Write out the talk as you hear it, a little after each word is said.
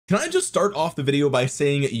Can I just start off the video by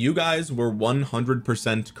saying you guys were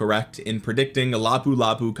 100% correct in predicting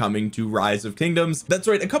Lapu-lapu coming to Rise of Kingdoms. That's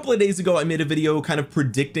right, a couple of days ago I made a video kind of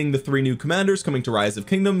predicting the 3 new commanders coming to Rise of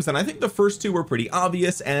Kingdoms, and I think the first 2 were pretty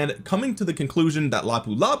obvious, and coming to the conclusion that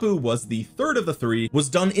Lapu-lapu was the third of the 3 was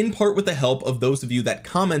done in part with the help of those of you that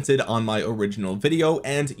commented on my original video,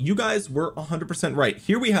 and you guys were 100% right.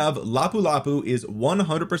 Here we have Lapu-lapu is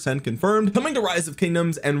 100% confirmed coming to Rise of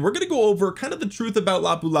Kingdoms, and we're going to go over kind of the truth about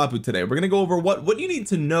Lapu-lapu today. We're going to go over what you need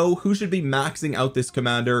to know, who should be maxing out this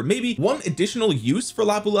commander, maybe one additional use for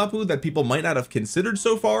Lapu-lapu that people might not have considered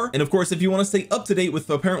so far, and of course if you want to stay up to date with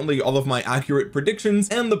apparently all of my accurate predictions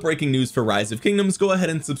and the breaking news for Rise of Kingdoms, go ahead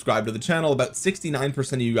and subscribe to the channel. About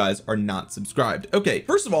 69% of you guys are not subscribed. Okay,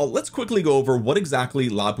 first of all, let's quickly go over what exactly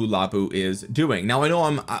Lapu-lapu is doing. Now I know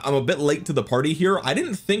I'm a bit late to the party here. I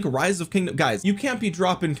didn't think Rise of Kingdom, guys, you can't be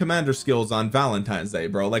dropping commander skills on Valentine's Day,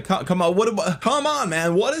 bro. Like come on, come on,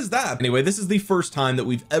 man, what is that? Anyway, this is the first time that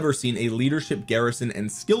we've ever seen a leadership, garrison, and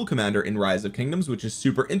skill commander in Rise of Kingdoms, which is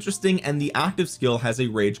super interesting, and the active skill has a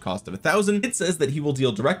rage cost of 1,000. It says that he will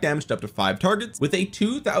deal direct damage to up to 5 targets with a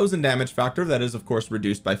 2,000 damage factor that is of course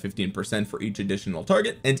reduced by 15% for each additional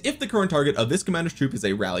target, and if the current target of this commander's troop is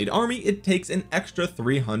a rallied army, it takes an extra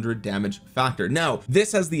 300 damage factor. Now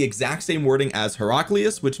this has the exact same wording as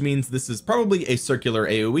Heraclius, which means this is probably a circular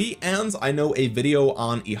AoE, and I know a video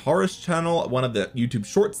on Ihara's channel, one of the YouTube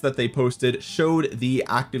shorts that they posted, showed the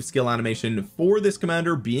active skill animation for this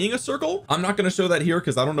commander being a circle. I'm not going to show that here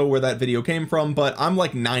because I don't know where that video came from, but I'm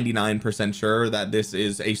like 99% sure that this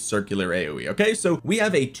is a circular AoE. Okay, so we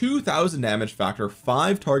have a 2,000 damage factor,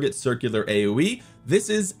 5 target circular AoE.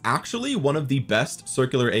 This is actually one of the best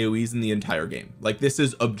circular AoEs in the entire game. Like, this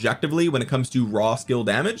is objectively, when it comes to raw skill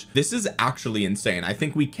damage, this is actually insane. I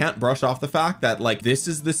think we can't brush off the fact that like this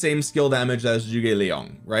is the same skill damage as Zhuge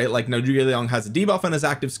Liang, right? Like, now Zhuge Liang has a debuff on his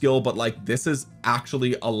active skill, but like this is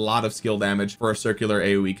actually a lot of skill damage for a circular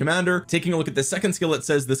AoE commander. Taking a look at the second skill, it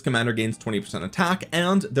says this commander gains 20% attack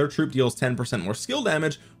and their troop deals 10% more skill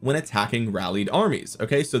damage when attacking rallied armies.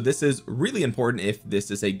 Okay, so this is really important if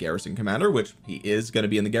this is a garrison commander, which he is going to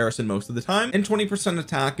be in the garrison most of the time, and 20%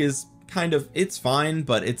 attack is kind of, it's fine,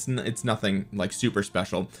 but it's nothing like super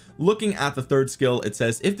special. Looking at the third skill, it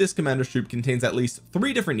says if this commander's troop contains at least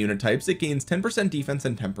 3 different unit types, it gains 10% defense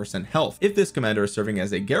and 10% health. If this commander is serving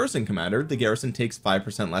as a garrison commander, the garrison takes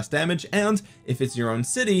 5% less damage, and if it's your own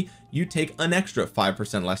city, you take an extra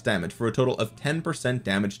 5% less damage for a total of 10%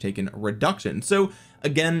 damage taken reduction. So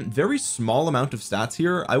again, very small amount of stats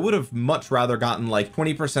here. I would have much rather gotten like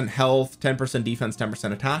 20% health, 10% defense,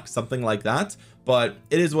 10% attack, something like that, but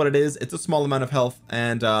it is what it is. It's a small amount of health,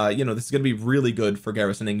 and you know, this is going to be really good for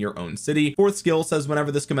garrisoning your own city. Fourth skill says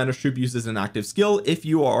whenever this commander's troop uses an active skill, if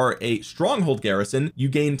you are a stronghold garrison, you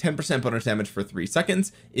gain 10% bonus damage for 3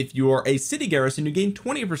 seconds. If you are a city garrison, you gain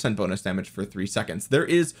 20% bonus damage for 3 seconds. There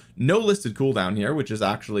is no listed cooldown here, which is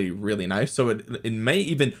actually really nice, so it may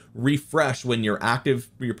even refresh when your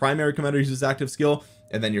primary commander uses active skill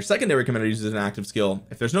and then your secondary commander uses an active skill.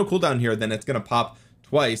 If there's no cooldown here, then it's going to pop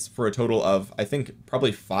twice for a total of, I think,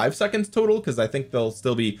 probably 5 seconds total, because I think there'll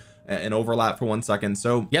still be an overlap for 1 second.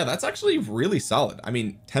 So yeah, that's actually really solid. I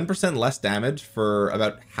mean, 10% less damage for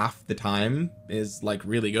about half the time is like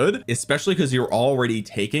really good, especially because you're already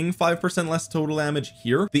taking 5% less total damage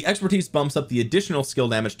here. The expertise bumps up the additional skill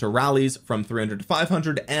damage to rallies from 300 to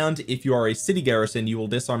 500, and if you are a city garrison, you will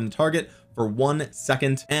disarm the target for 1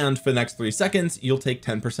 second, and for the next 3 seconds you'll take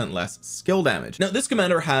 10% less skill damage. Now this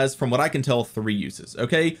commander has, from what I can tell, 3 uses.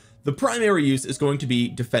 Okay, the primary use is going to be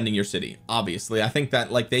defending your city. Obviously, I think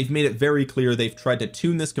that like they've made it very clear they've tried to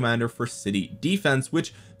tune this commander for city defense,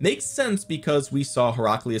 which makes sense because we saw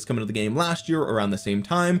Heraclius come into the game last year around the same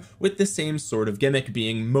time with the same sort of gimmick,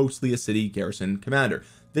 being mostly a city garrison commander.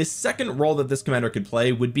 The second role that this commander could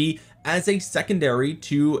play would be as a secondary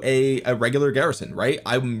to a regular garrison, right?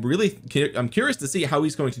 I'm curious to see how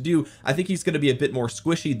he's going to do. I think he's going to be a bit more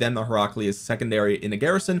squishy than the Heraclius secondary in a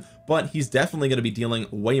garrison, but he's definitely going to be dealing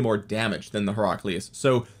way more damage than the Heraclius,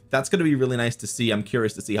 so that's going to be really nice to see. I'm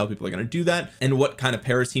curious to see how people are going to do that and what kind of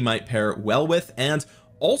pairs he might pair well with, and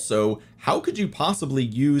also how could you possibly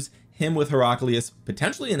use him with Heraclius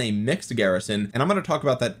potentially in a mixed garrison. And I'm going to talk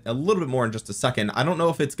about that a little bit more in just a second. I don't know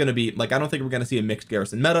if it's going to be like, I don't think we're going to see a mixed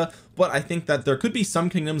garrison meta, but I think that there could be some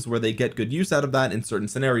kingdoms where they get good use out of that in certain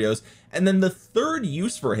scenarios. And then the third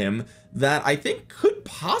use for him that I think could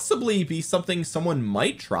possibly be something someone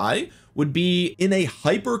might try would be in a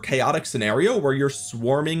hyper chaotic scenario where you're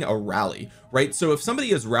swarming a rally, right? So if somebody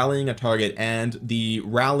is rallying a target and the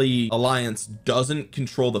rally alliance doesn't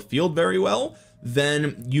control the field very well,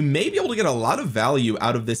 then you may be able to get a lot of value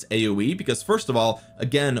out of this AoE, because first of all,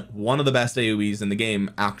 again, one of the best AoEs in the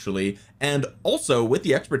game actually, and also with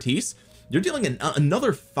the expertise, you're dealing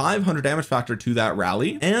another 500 damage factor to that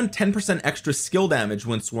rally and 10% extra skill damage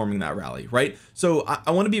when swarming that rally, right? So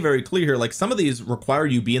I want to be very clear here, like some of these require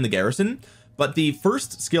you be in the garrison, but the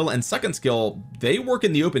first skill and second skill, they work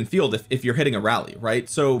in the open field if you're hitting a rally, right?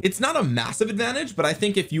 So it's not a massive advantage, but I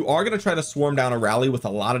think if you are going to try to swarm down a rally with a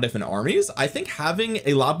lot of different armies, I think having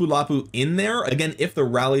a Lapu-lapu in there, again, if the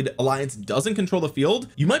rallied alliance doesn't control the field,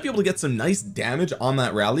 you might be able to get some nice damage on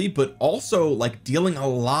that rally, but also like dealing a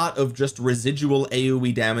lot of just residual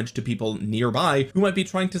AoE damage to people nearby who might be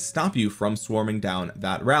trying to stop you from swarming down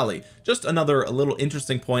that rally. Just another a little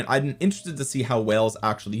interesting point. I'm interested to see how Wales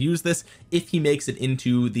actually use this, if he makes it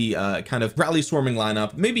into the kind of rally swarming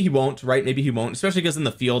lineup. Maybe he won't, right? Maybe he won't, especially because in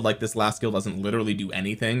the field, like this last skill doesn't literally do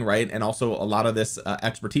anything, right? And also a lot of this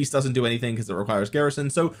expertise doesn't do anything because it requires garrison.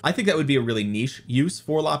 So I think that would be a really niche use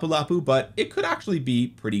for Lapu-lapu, but it could actually be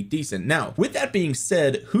pretty decent. Now, with that being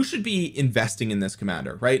said, who should be investing in this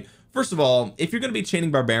commander, right? First of all, if you're going to be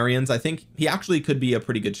chaining barbarians, I think he actually could be a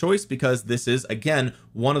pretty good choice, because this is again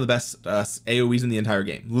one of the best AoEs in the entire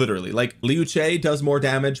game. Literally, like Liu Che does more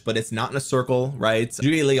damage, but it's not in a circle, right?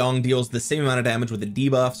 Zhuge Liang deals the same amount of damage with a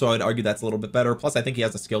debuff, so I'd argue that's a little bit better. Plus I think he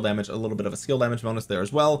has a little bit of a skill damage bonus there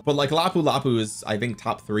as well. But like Lapu-lapu is I think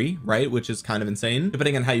top 3, right? Which is kind of insane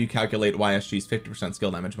depending on how you calculate YSG's 50%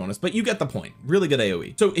 skill damage bonus, but you get the point. Really good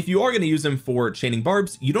AoE. So if you are going to use him for chaining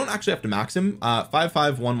barbs, you don't actually have to max him.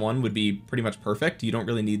 5-5-1-1 would be pretty much perfect. You don't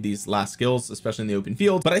really need these last skills, especially in the open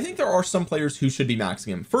field, but I think there are some players who should be maxing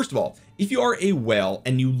him. First of all, if you are a whale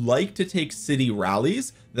and you like to take city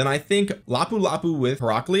rallies, then I think Lapu-lapu with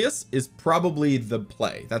Heraclius is probably the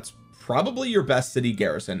play. That's probably your best city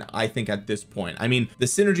garrison, I think, at this point. I mean, the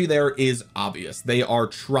synergy there is obvious. They are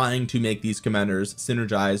trying to make these commanders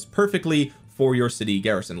synergize perfectly for your city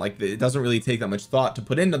garrison. Like it doesn't really take that much thought to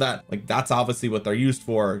put into that. Like that's obviously what they're used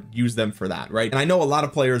for. Use them for that, right? And I know a lot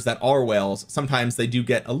of players that are whales, sometimes they do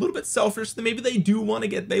get a little bit selfish, that maybe they want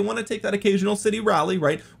to take that occasional city rally,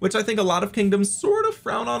 right? Which I think a lot of kingdoms sort of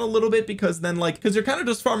frown on a little bit, because then because you're kind of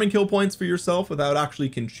just farming kill points for yourself without actually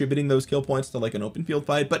contributing those kill points to like an open field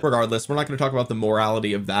fight. But regardless, we're not going to talk about the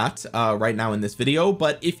morality of that right now in this video.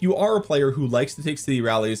 But if you are a player who likes to take city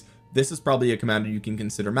rallies, this is probably a commander you can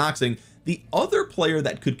consider maxing. The other player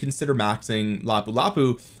that could consider maxing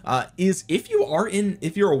Lapu-lapu is if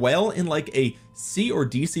you're a whale in like a C or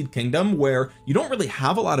D seed kingdom where you don't really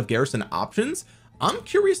have a lot of garrison options. I'm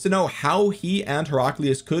curious to know how he and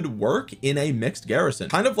Heraclius could work in a mixed garrison,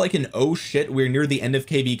 kind of like an oh shit, we're near the end of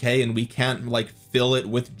KVK and we can't like fill it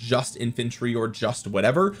with just infantry or just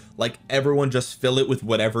whatever, like everyone just fill it with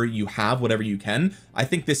whatever you have, whatever you can. I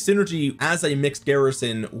think this synergy as a mixed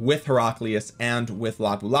garrison with Heraclius and with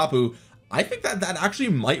Lapu-lapu, I think that actually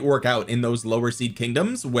might work out in those lower seed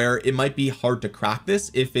kingdoms where it might be hard to crack this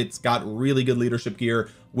if it's got really good leadership gear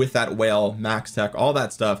with that whale, max tech, all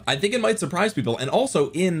that stuff. I think it might surprise people. And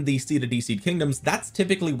also in the C to D seed kingdoms, that's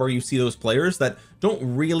typically where you see those players that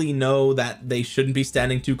don't really know that they shouldn't be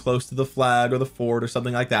standing too close to the flag or the fort or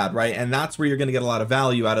something like that, right? And that's where you're going to get a lot of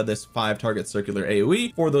value out of this 5 target circular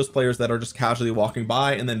AoE for those players that are just casually walking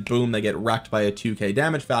by and then boom, they get wrecked by a 2k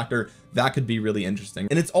damage factor. That could be really interesting.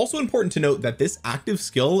 And it's also important to note that this active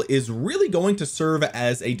skill is really going to serve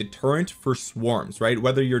as a deterrent for swarms, right?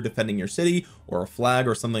 Whether you're defending your city or a flag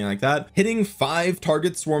or something like that, hitting 5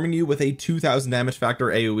 targets swarming you with a 2000 damage factor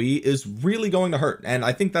AoE is really going to hurt. And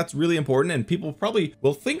I think that's really important, and people probably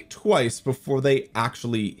will think twice before they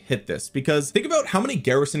actually hit this, because think about how many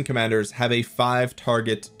garrison commanders have a 5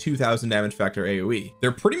 target 2000 damage factor AoE.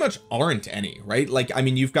 There pretty much aren't any, right? Like, I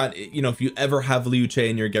mean, you've got, you know, if you ever have Liu Che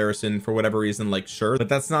in your garrison for whatever reason, like sure, but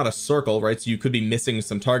that's not a circle, right? So you could be missing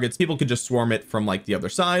some targets. People could just swarm it from like the other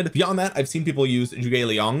side. Beyond that, I've seen people use Zhuge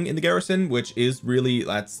Liang in the garrison, which is really,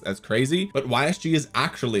 that's crazy. But YSG is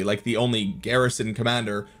actually like the only garrison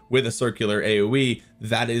commander with a circular AoE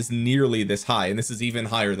that is nearly this high, and this is even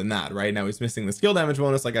higher than that. Right now he's missing the skill damage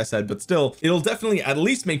bonus, like I said, but still it'll definitely at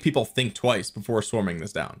least make people think twice before swarming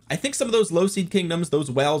this down. I think some of those low seed kingdoms,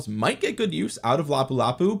 those whales, might get good use out of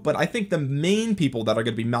Lapu-lapu, but I think the main people that are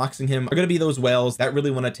going to be maxing him are going to be those whales that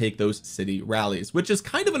really want to take those city rallies, which is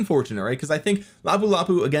kind of unfortunate, right? Because I think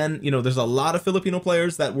Lapu-lapu, again, you know, there's a lot of Filipino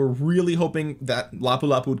players that were really hoping that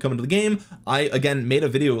Lapu-lapu would come into the game. I again made a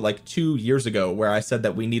video like 2 years ago where I said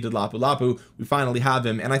that we needed Lapu-lapu. We finally have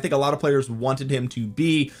him, and I think a lot of players wanted him to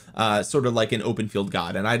be sort of like an open field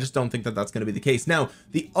god, and I just don't think that that's going to be the case. Now,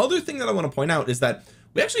 the other thing that I want to point out is that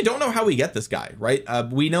we actually don't know how we get this guy, right?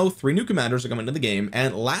 We know 3 new commanders are coming into the game,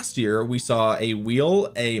 and last year we saw a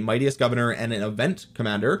wheel, a mightiest governor, and an event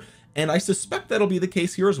commander, and I suspect that'll be the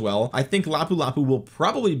case here as well. I think Lapu-lapu will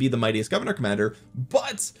probably be the mightiest governor commander,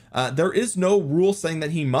 but there is no rule saying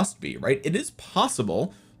that he must be, right? It is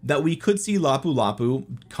possible that we could see Lapu-lapu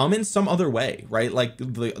come in some other way, right? Like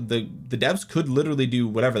the devs could literally do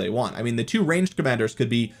whatever they want. I mean, the 2 ranged commanders could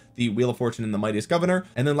be the Wheel of Fortune and the mightiest governor,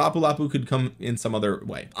 and then Lapu-lapu could come in some other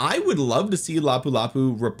way. I would love to see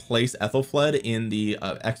Lapu-lapu replace Ethelfled in the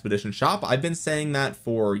expedition shop. I've been saying that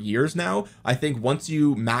for years now. I think once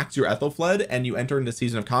you max your Ethelfled and you enter into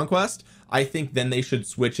Season of Conquest, I think then they should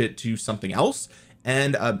switch it to something else.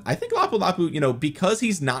 And I think Lapu-lapu, you know, because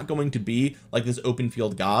he's not going to be like this open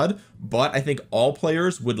field god, but I think all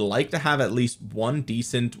players would like to have at least one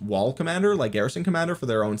decent wall commander, like garrison commander, for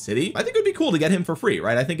their own city. I think it'd be cool to get him for free,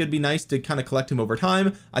 right? I think it'd be nice to kind of collect him over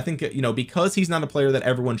time. I think, you know, because he's not a player that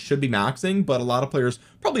everyone should be maxing, but a lot of players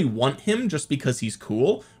probably want him just because he's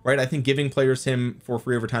cool, right? I think giving players him for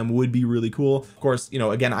free over time would be really cool. Of course, you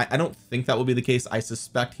know, again, I don't think that will be the case. I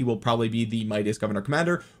suspect he will probably be the mightiest governor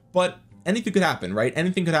commander, but anything could happen, right?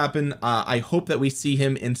 Anything could happen. I hope that we see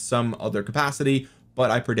him in some other capacity,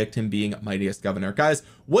 but I predict him being mightiest governor. Guys,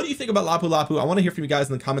 what do you think about Lapu-lapu? I want to hear from you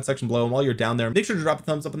guys in the comment section below, and while you're down there, make sure to drop a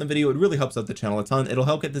thumbs up on the video. It really helps out the channel a ton. It'll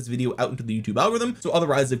help get this video out into the YouTube algorithm so other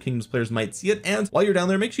Rise of Kingdoms players might see it. And while you're down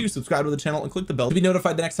there, make sure you subscribe to the channel and click the bell to be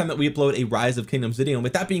notified the next time that we upload a Rise of Kingdoms video. And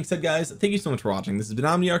with that being said, guys, thank you so much for watching. This has been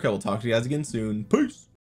Omniarch. I will talk to you guys again soon. Peace.